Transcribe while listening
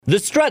The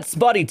Struts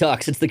Body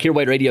Talks. It's the Kier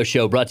White Radio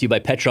Show brought to you by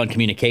Petron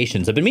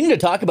Communications. I've been meaning to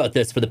talk about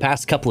this for the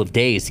past couple of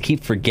days.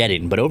 Keep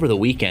forgetting. But over the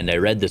weekend, I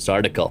read this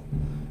article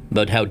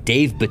about how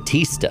Dave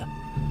Bautista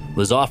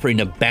was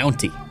offering a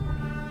bounty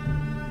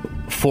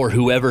for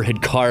whoever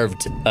had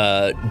carved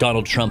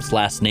Donald Trump's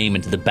last name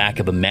into the back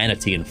of a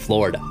manatee in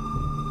Florida.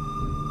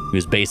 He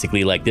was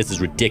basically like, this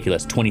is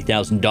ridiculous.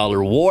 $20,000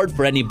 reward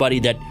for anybody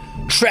that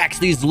tracks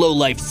these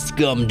low-life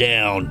scum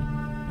down.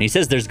 And he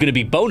says there's going to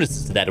be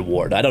bonuses to that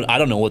award. I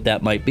don't know what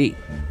that might be.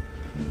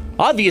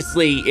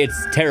 Obviously, it's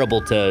terrible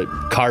to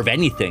carve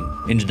anything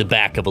into the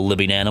back of a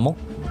living animal.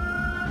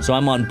 So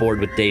I'm on board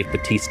with Dave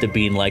Bautista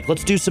being like,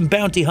 let's do some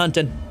bounty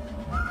hunting.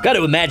 Got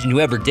to imagine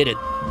whoever did it,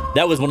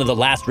 that was one of the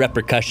last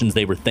repercussions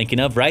they were thinking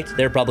of, right?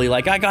 They're probably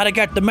like, I got to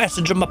get the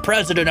message of my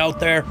president out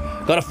there.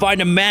 Got to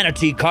find a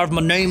manatee, carve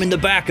my name in the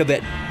back of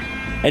it.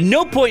 And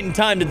no point in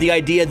time did the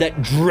idea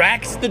that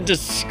Drax the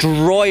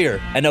Destroyer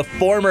and a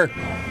former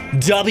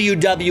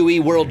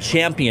WWE World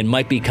Champion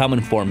might be coming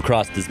for him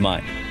crossed his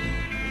mind.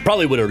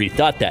 Probably would have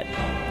rethought that.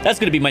 That's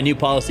going to be my new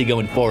policy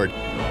going forward.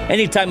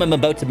 Anytime I'm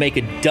about to make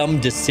a dumb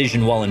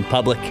decision while in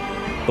public,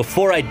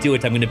 before I do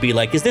it, I'm going to be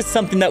like, is this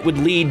something that would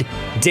lead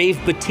Dave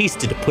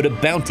Bautista to put a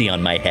bounty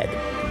on my head?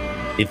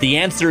 If the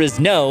answer is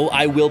no,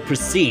 I will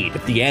proceed.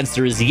 If the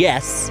answer is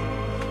yes,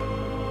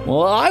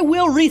 well, I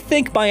will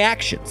rethink my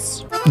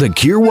actions. The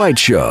Kier White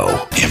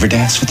Show. You ever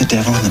dance with the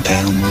devil in the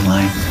pale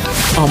moonlight?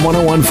 On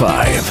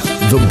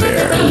 101.5, The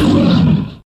Bear.